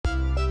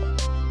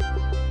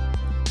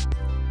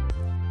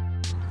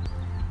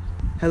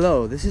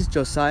Hello, this is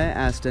Josiah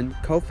Aston,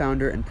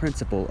 co-founder and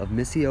principal of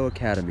Missio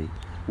Academy,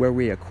 where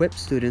we equip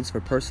students for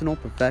personal,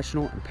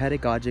 professional, and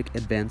pedagogic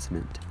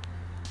advancement.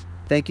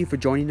 Thank you for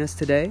joining us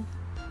today.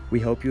 We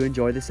hope you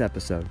enjoy this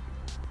episode.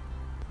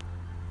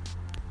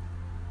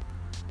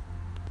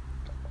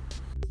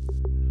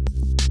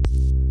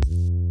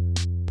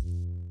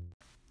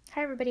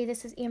 Hi everybody,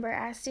 this is Amber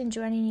Aston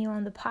joining you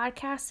on the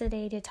podcast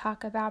today to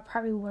talk about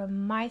probably one of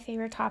my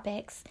favorite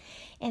topics,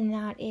 and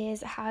that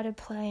is how to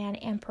plan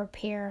and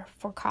prepare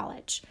for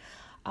college.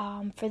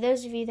 For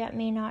those of you that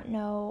may not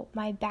know,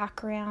 my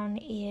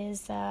background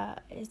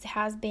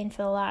has been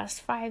for the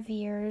last 5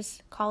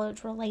 years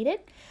college related.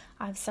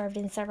 I've served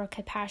in several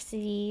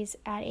capacities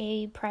at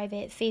a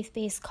private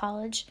faith-based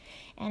college,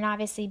 and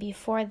obviously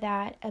before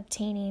that,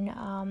 obtaining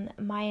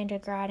my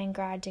undergrad and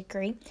grad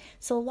degree.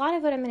 So a lot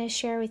of what I'm going to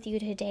share with you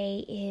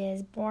today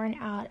is born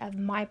out of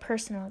my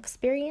personal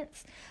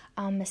experience,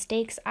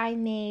 mistakes I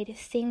made,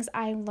 things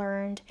I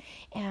learned,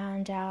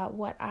 and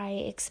what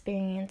I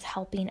experienced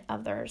helping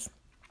others.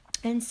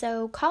 And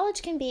so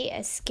college can be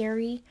a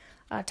scary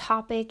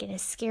topic and a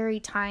scary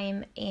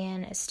time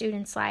in a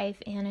student's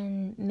life, and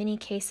in many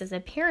cases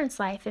a parent's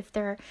life if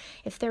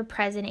they're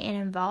present and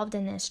involved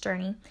in this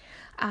journey.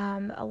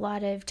 A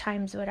lot of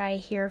times what I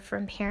hear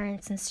from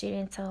parents and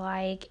students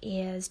alike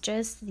is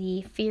just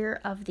the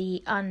fear of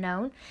the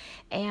unknown,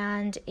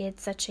 and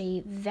it's such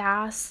a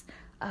vast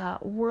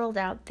world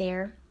out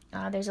there.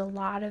 There's a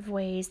lot of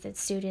ways that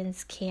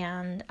students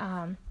can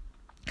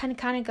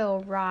kind of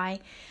go awry.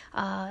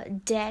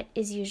 Debt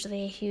is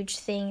usually a huge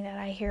thing that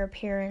I hear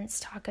parents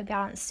talk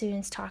about and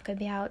students talk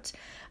about,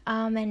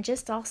 and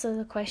just also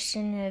the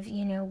question of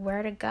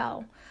where to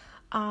go.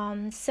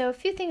 So a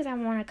few things I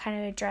want to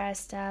kind of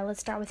address.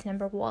 Let's start with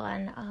number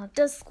one.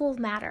 Does school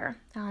matter?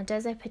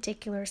 Does a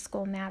particular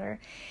school matter?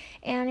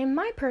 And in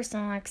my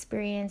personal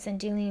experience in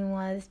dealing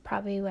with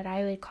probably what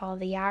I would call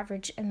the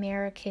average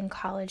American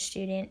college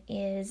student,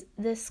 is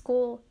the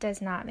school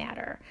does not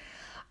matter.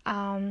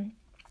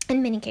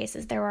 In many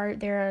cases, there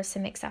are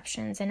some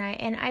exceptions, and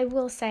I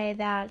will say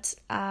that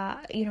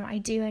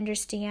I do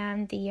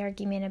understand the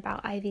argument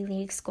about Ivy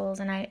League schools,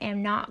 and I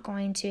am not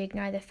going to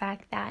ignore the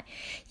fact that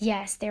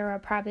yes, there are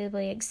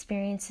probably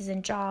experiences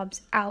and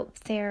jobs out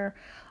there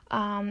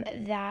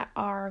that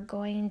are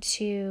going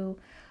to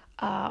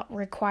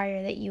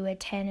require that you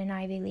attend an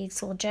Ivy League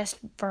school just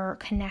for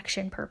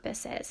connection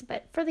purposes.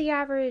 But for the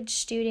average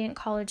student,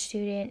 college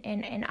student,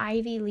 and an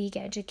Ivy League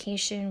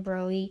education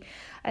really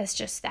is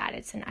just that.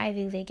 It's an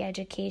Ivy League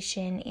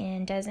education,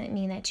 and doesn't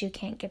mean that you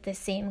can't get the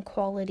same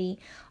quality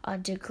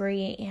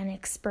degree and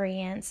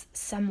experience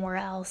somewhere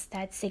else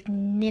that's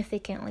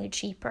significantly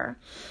cheaper.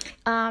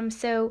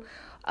 So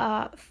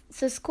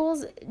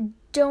schools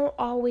don't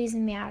always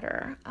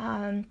matter.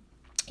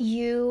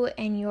 You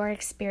and your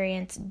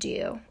experience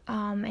do.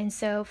 And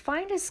so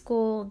find a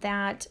school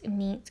that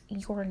meets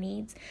your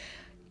needs.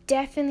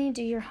 Definitely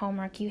do your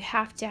homework. You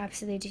have to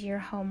absolutely do your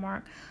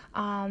homework.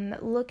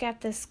 Look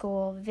at the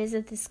school,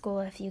 visit the school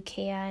if you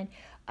can.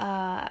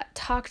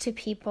 Talk to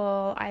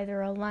people,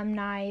 either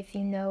alumni if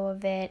you know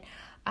of it.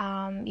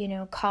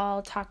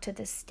 Talk to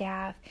the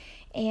staff,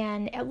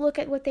 and look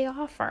at what they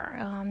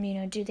offer.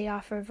 Do they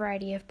offer a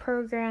variety of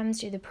programs?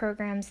 Do the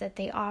programs that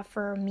they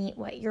offer meet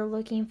what you're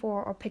looking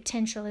for or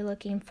potentially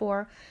looking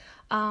for?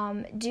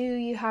 Do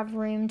you have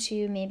room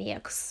to maybe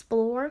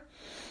explore?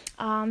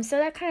 So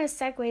that kind of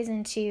segues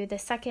into the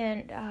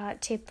second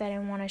tip that I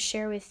want to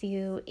share with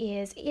you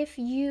is, if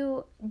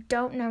you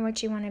don't know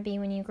what you want to be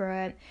when you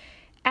grow up,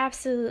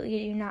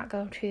 absolutely do not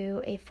go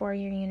to a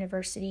 4-year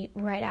university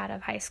right out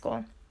of high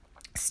school.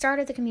 Start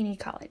at the community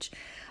college.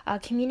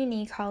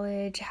 Community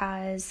college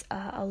has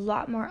a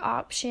lot more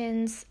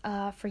options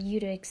for you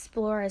to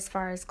explore as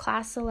far as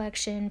class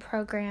selection,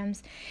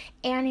 programs,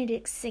 and it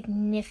is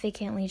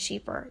significantly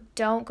cheaper.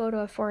 Don't go to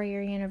a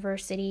 4-year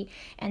university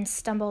and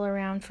stumble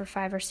around for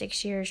 5 or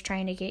 6 years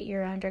trying to get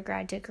your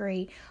undergrad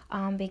degree,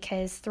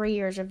 because 3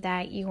 years of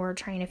that you are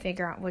trying to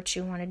figure out what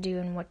you want to do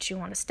and what you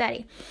want to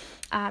study.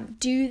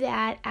 Do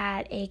that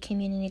at a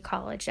community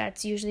college.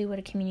 That's usually what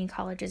a community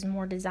college is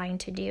more designed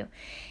to do.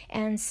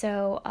 And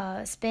so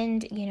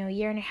spend a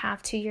year and a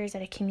half, 2 years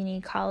at a community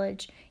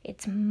college.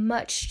 It's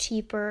much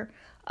cheaper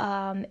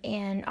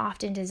and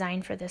often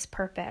designed for this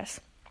purpose.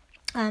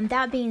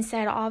 That being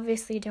said,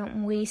 obviously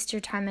don't waste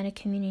your time at a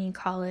community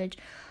college.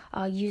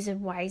 Use it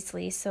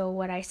wisely. So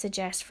what I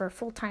suggest for a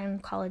full-time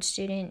college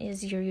student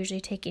is you're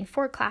usually taking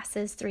 4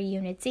 classes, 3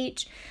 units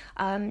each.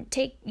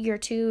 Take your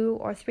 2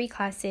 or 3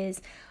 classes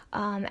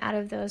out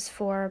of those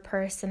 4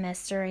 per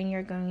semester, and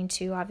you're going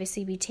to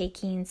obviously be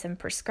taking some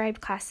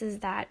prescribed classes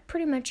that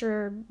pretty much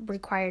are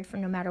required for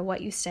no matter what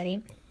you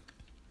study.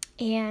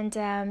 And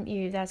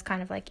that's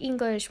kind of like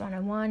English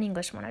 101,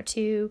 English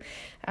 102,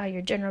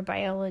 your general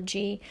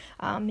biology,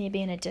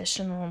 maybe an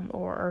additional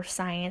or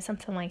science,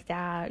 something like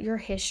that. Your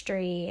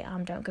history,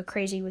 don't go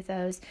crazy with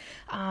those.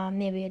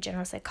 Maybe a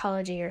general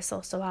psychology or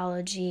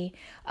sociology,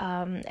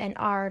 an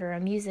art or a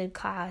music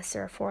class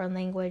or a foreign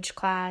language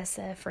class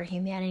for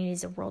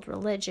humanities or world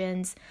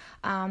religions.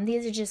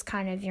 These are just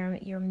kind of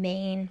your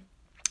main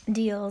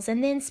deals,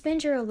 and then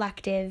spend your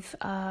elective,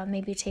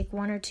 maybe take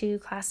 1 or 2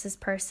 classes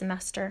per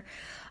semester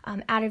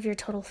out of your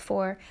total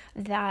 4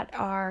 that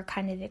are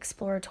kind of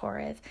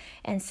explorative.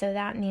 And so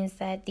that means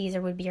that these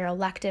would be your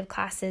elective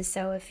classes.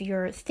 So if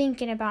you're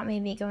thinking about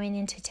maybe going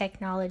into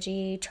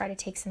technology, try to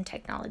take some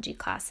technology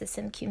classes,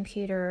 some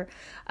computer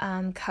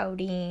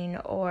coding,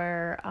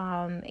 or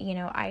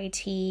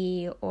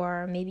IT,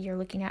 or maybe you're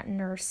looking at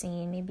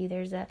nursing. Maybe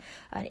there's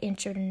an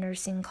intro to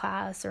nursing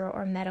class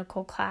or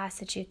medical class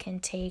that you can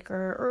take,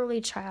 or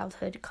early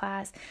childhood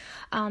class,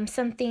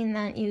 something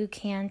that you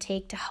can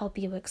take to help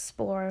you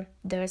explore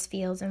those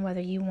fields and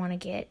whether you want to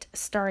get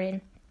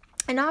started.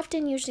 And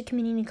often, usually,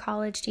 community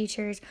college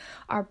teachers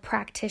are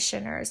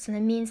practitioners, and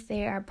that means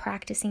they are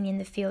practicing in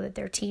the field that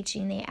they're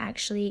teaching. They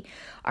actually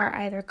are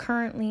either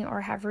currently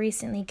or have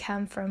recently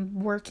come from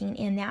working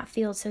in that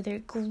field, so they're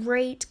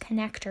great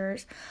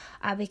connectors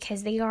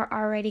because they are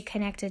already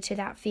connected to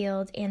that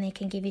field, and they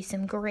can give you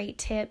some great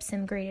tips,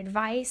 some great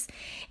advice,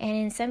 and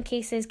in some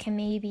cases can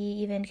maybe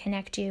even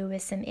connect you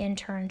with some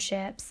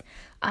internships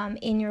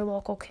in your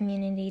local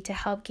community to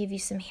help give you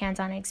some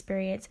hands-on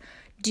experience.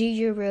 Do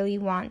you really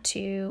want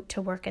to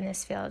work in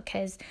this field?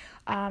 Because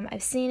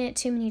I've seen it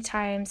too many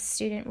times. A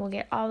student will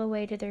get all the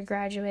way to their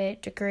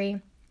graduate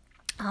degree,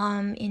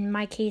 in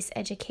my case,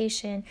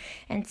 education.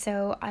 And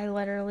so I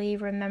literally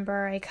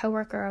remember a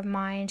coworker of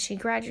mine, she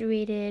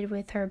graduated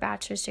with her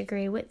bachelor's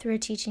degree, went through a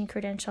teaching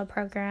credential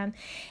program,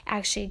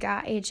 actually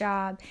got a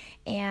job,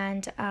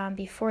 and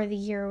before the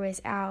year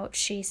was out,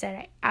 she said,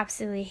 I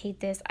absolutely hate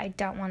this, I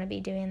don't want to be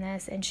doing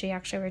this, and she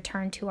actually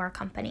returned to our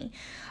company.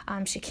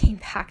 She came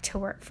back to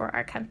work for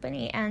our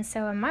company, and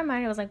so in my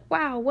mind, I was like,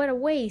 wow, what a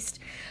waste.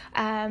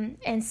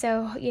 And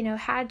so,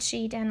 had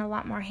she done a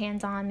lot more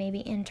hands-on,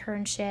 maybe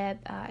internship,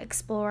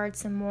 explored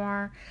some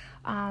more,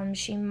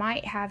 she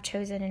might have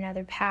chosen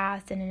another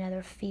path in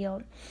another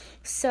field.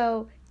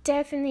 So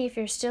definitely, if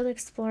you're still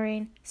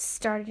exploring,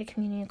 start at a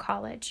community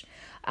college.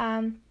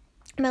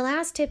 My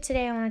last tip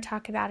today I want to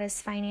talk about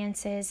is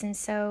finances. And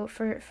so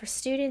for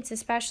students,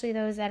 especially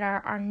those that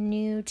are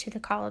new to the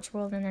college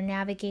world and they're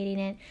navigating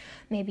it,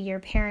 maybe your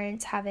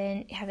parents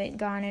haven't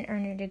gone and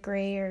earned a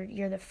degree, or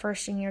you're the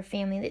first in your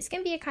family, this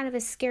can be a kind of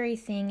a scary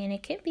thing, and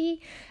it can be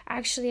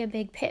actually a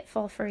big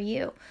pitfall for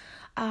you.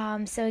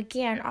 So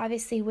again,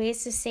 obviously,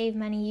 ways to save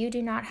money. You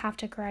do not have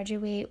to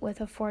graduate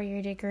with a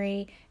 4-year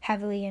degree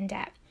heavily in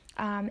debt.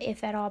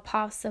 If at all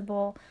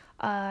possible,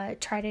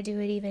 try to do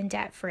it even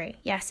debt-free.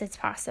 Yes, it's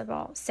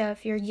possible. So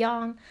if you're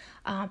young,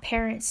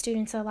 parents,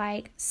 students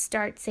alike,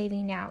 start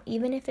saving now,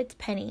 even if it's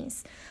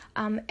pennies.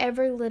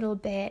 Every little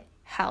bit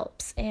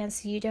helps, and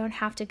so you don't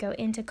have to go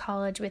into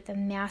college with a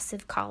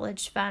massive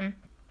college fund,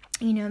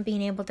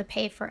 being able to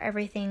pay for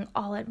everything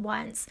all at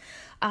once.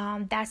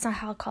 That's not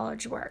how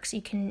college works.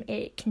 It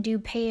can do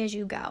pay as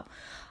you go.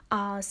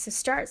 So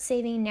start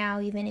saving now,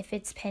 even if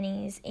it's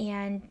pennies.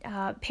 And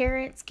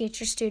parents, get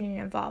your student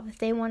involved. If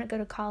they want to go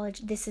to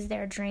college, this is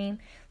their dream.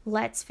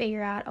 Let's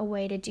figure out a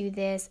way to do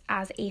this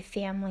as a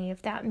family.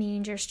 If that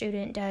means your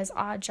student does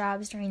odd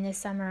jobs during the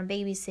summer,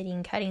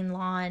 babysitting, cutting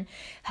lawn,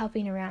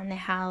 helping around the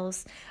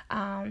house,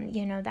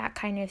 that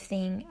kind of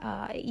thing,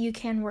 you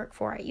can work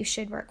for it. You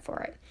should work for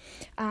it.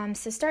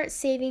 So start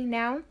saving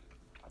now,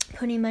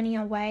 putting money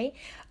away.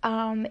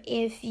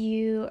 If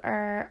you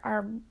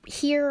are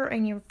here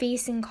and you're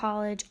facing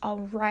college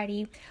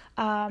already,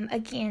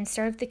 again,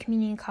 start at the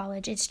community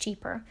college. It's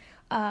cheaper.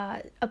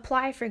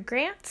 Apply for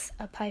grants,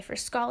 apply for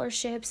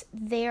scholarships.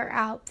 They're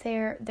out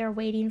there. They're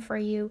waiting for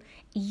you.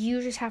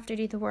 You just have to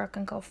do the work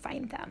and go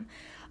find them.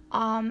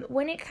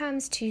 When it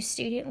comes to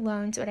student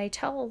loans, what I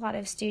tell a lot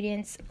of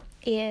students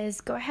is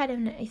go ahead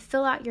and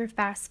fill out your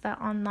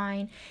FAFSA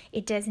online.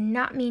 It does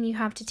not mean you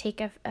have to take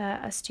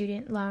a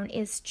student loan.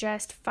 It's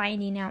just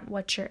finding out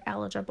what you're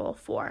eligible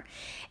for.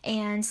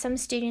 And some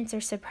students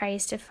are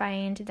surprised to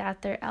find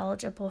that they're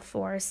eligible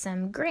for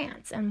some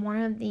grants. And one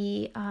of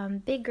the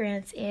big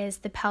grants is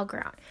the Pell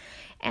Grant.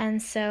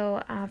 And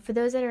so for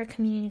those that are at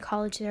community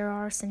college, there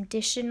are some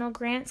additional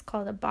grants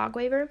called a BOG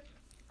waiver.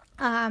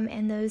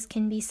 And those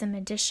can be some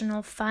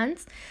additional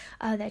funds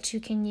that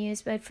you can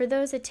use. But for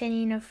those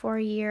attending a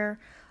 4-year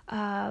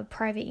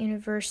private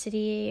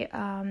university,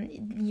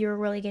 you're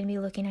really going to be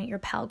looking at your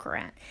Pell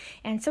Grant.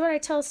 And so what I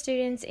tell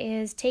students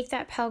is take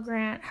that Pell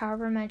Grant,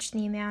 however much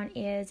the amount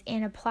is,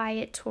 and apply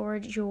it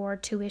towards your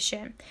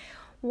tuition.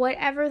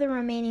 Whatever the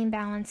remaining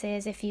balance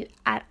is, if you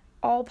at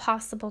all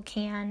possible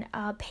can,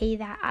 pay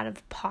that out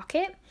of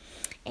pocket.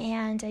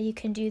 And you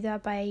can do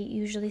that by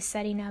usually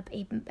setting up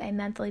a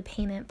monthly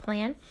payment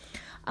plan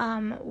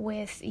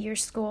with your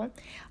school.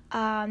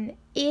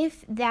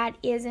 If that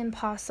is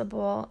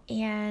impossible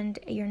and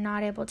you're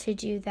not able to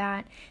do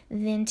that,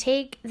 then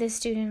take the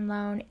student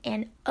loan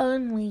and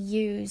only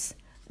use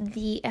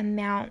the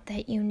amount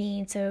that you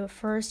need. So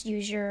first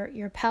use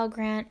your Pell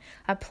Grant,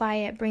 apply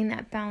it, bring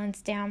that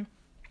balance down,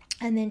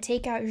 and then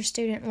take out your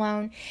student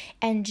loan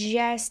and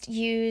just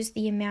use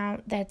the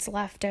amount that's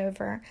left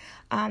over.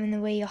 And the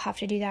way you'll have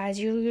to do that is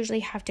you'll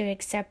usually have to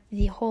accept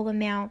the whole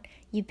amount,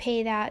 you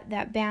pay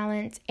that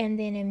balance, and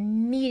then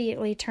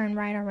immediately turn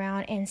right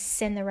around and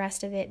send the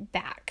rest of it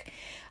back.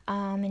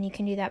 And you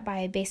can do that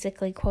by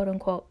basically, quote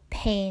unquote,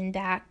 paying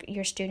back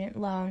your student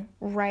loan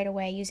right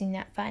away using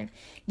that fund.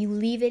 You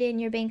leave it in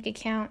your bank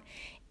account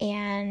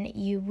and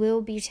you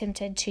will be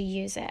tempted to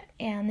use it.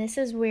 And this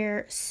is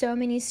where so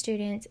many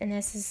students, and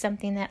this is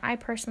something that I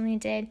personally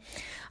did,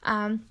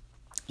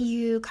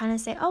 you kind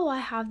of say, oh, I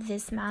have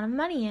this amount of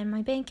money in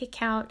my bank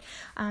account,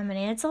 and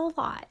it's a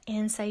lot.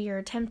 And so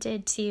you're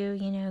tempted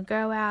to,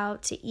 go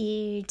out to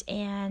eat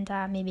and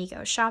maybe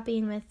go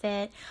shopping with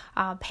it,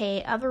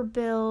 pay other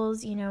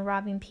bills,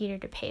 robbing Peter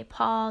to pay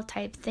Paul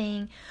type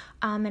thing.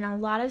 And a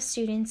lot of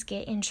students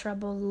get in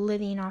trouble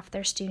living off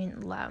their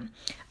student loan.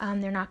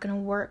 They're not going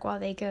to work while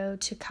they go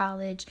to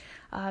college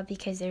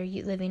because they're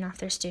living off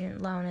their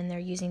student loan, and they're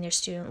using their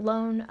student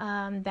loan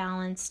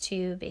balance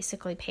to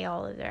basically pay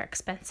all of their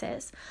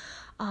expenses.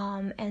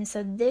 And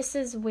so this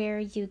is where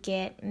you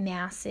get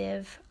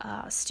massive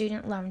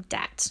student loan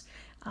debt.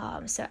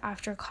 So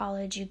after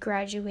college, you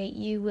graduate,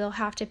 you will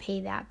have to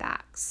pay that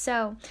back.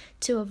 So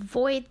to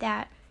avoid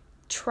that,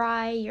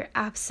 try your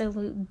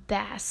absolute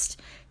best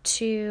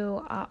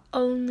to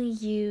only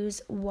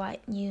use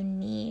what you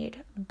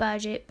need.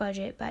 Budget.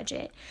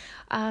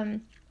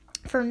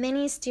 For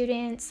many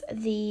students,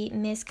 the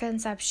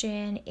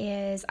misconception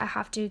is I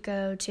have to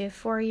go to a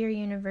 4-year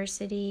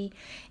university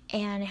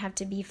and I have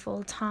to be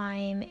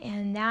full-time,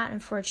 and that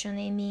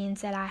unfortunately means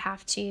that I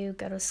have to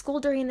go to school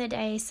during the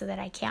day so that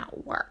I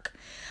can't work.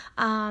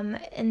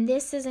 And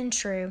this isn't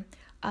true.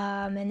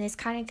 And this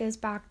kind of goes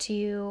back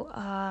to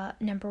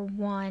number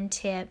 1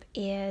 tip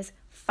is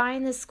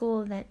find the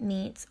school that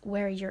meets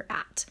where you're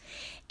at.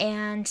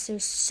 And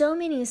so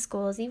many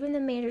schools, even the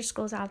major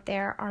schools out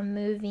there, are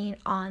moving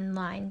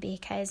online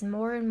because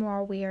more and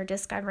more we are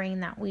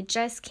discovering that we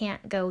just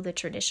can't go the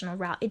traditional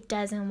route. It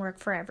doesn't work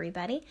for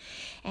everybody.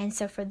 And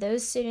so for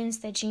those students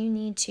that you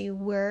need to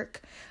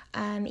work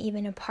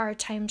even a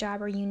part-time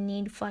job, or you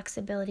need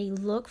flexibility,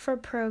 look for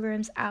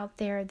programs out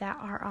there that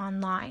are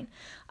online.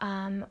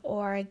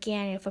 Or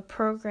again, if a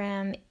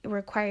program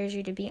requires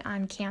you to be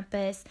on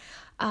campus,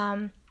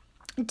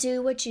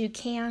 do what you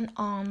can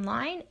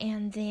online,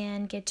 and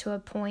then get to a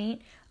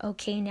point,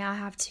 okay, now I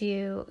have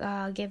to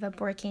give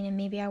up working, and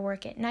maybe I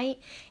work at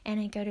night and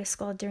I go to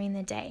school during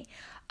the day.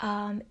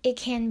 It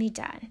can be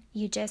done.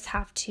 You just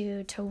have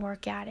to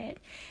work at it.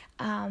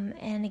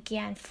 And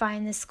again,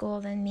 find the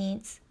school that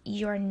meets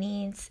your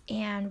needs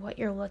and what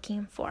you're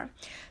looking for.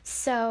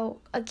 So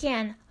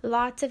again,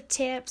 lots of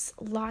tips,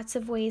 lots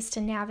of ways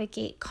to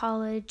navigate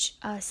college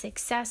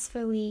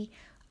successfully,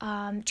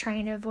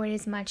 trying to avoid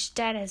as much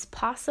debt as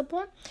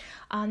possible.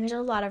 There's a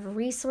lot of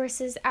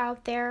resources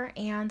out there.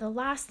 And the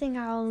last thing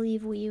I'll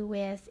leave you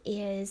with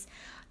is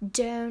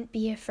don't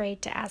be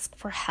afraid to ask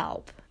for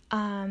help.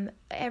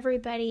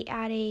 Everybody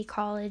at a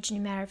college, no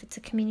matter if it's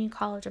a community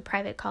college, a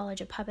private college,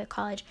 a public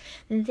college,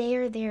 they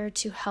are there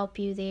to help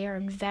you. They are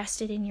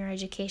invested in your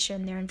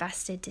education. They're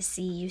invested to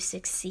see you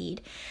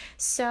succeed.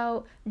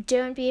 So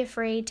don't be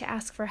afraid to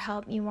ask for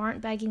help. You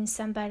aren't begging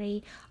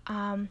somebody.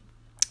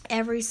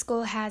 Every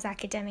school has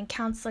academic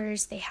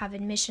counselors, they have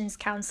admissions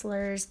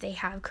counselors, they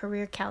have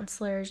career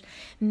counselors.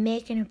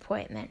 Make an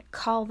appointment,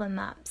 call them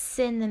up,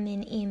 send them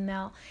an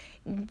email,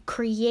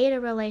 create a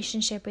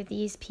relationship with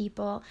these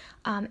people,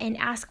 and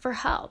ask for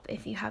help.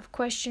 If you have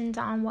questions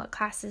on what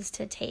classes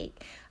to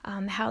take,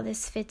 how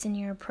this fits in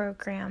your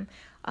program,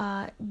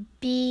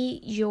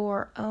 be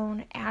your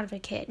own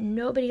advocate.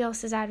 Nobody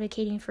else is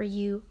advocating for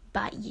you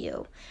but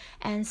you.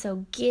 And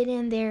so get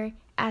in there,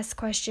 ask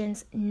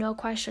questions. No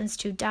questions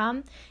too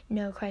dumb,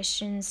 no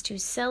questions too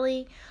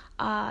silly.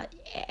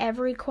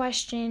 Every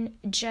question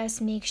just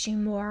makes you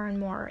more and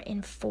more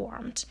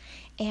informed.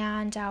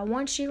 And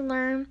once you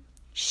learn,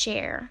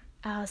 share.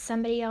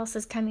 Somebody else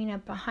is coming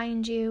up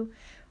behind you.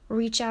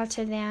 Reach out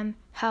to them,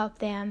 help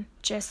them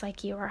just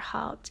like you are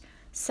helped.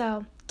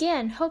 So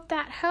again, hope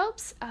that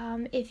helps.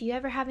 If you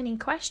ever have any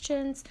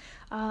questions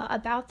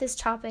about this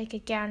topic,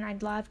 again,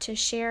 I'd love to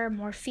share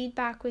more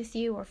feedback with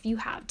you, or if you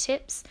have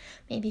tips,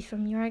 maybe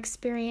from your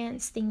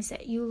experience, things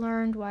that you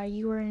learned while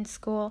you were in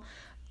school,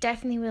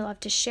 definitely would love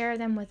to share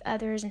them with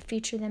others and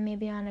feature them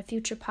maybe on a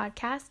future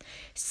podcast.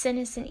 Send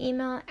us an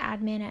email,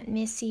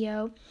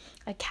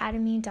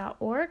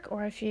 admin@missioacademy.org,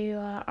 or if you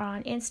are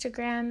on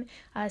Instagram,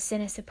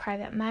 send us a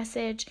private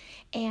message.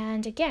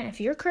 And again, if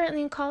you're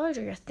currently in college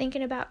or you're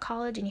thinking about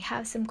college and you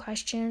have some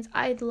questions,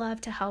 I'd love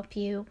to help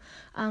you.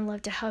 I'd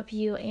love to help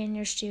you and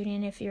your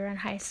student if you're in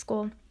high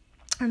school.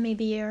 Or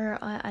maybe you're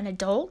an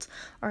adult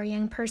or a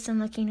young person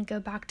looking to go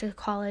back to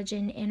college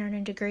and earn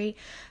a degree.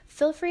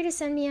 Feel free to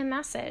send me a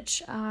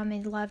message.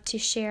 I'd love to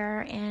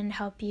share and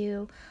help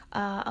you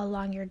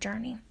along your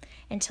journey.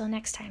 Until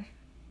next time.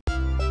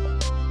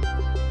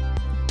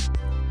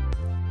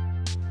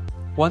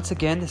 Once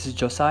again, this is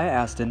Josiah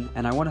Aston,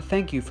 and I want to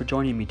thank you for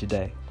joining me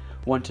today.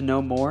 Want to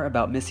know more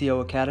about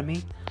Missio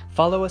Academy?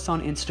 Follow us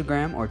on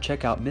Instagram or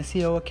check out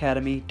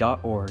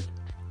missioacademy.org.